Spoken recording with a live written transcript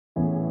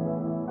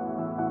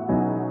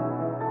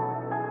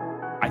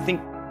I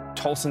think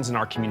Tulsans in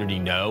our community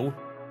know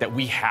that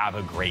we have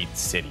a great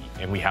city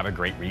and we have a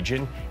great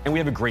region and we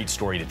have a great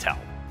story to tell.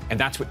 And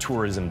that's what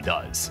tourism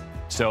does.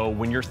 So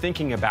when you're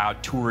thinking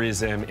about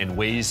tourism and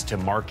ways to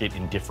market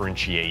and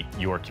differentiate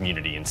your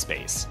community and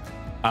space,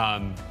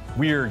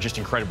 we're just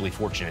incredibly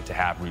fortunate to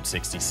have Route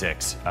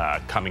 66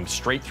 coming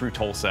straight through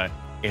Tulsa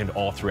and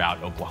all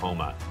throughout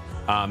Oklahoma.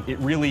 It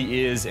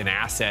really is an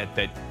asset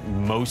that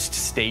most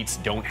states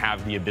don't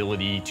have the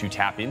ability to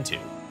tap into.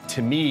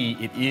 To me,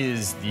 it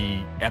is the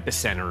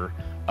epicenter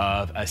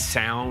of a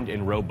sound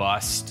and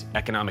robust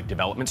economic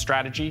development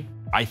strategy.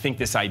 I think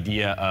this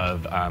idea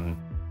of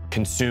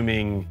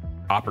consuming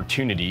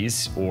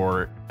opportunities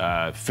or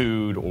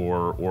food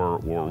or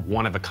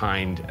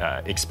one-of-a-kind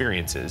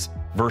experiences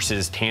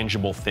versus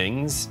tangible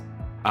things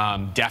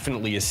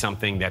definitely is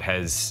something that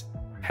has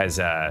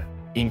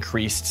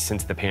increased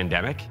since the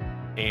pandemic.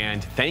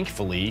 And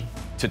thankfully,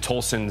 to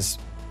Tulsans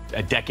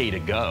a decade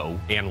ago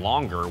and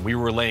longer, we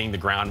were laying the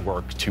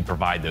groundwork to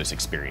provide those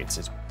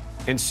experiences.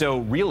 And so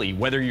really,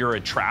 whether you're a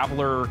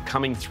traveler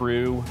coming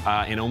through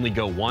and only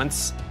go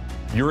once,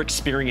 your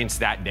experience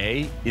that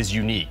day is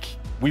unique.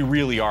 We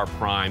really are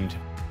primed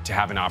to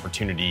have an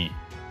opportunity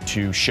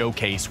to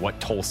showcase what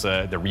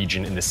Tulsa, the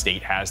region, and the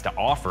state has to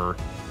offer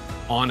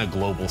on a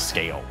global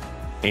scale.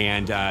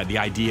 And the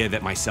idea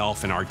that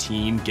myself and our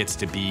team gets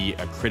to be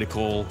a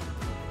critical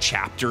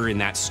chapter in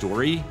that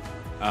story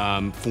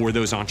for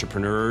those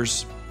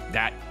entrepreneurs,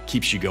 that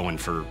keeps you going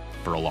for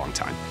a long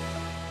time.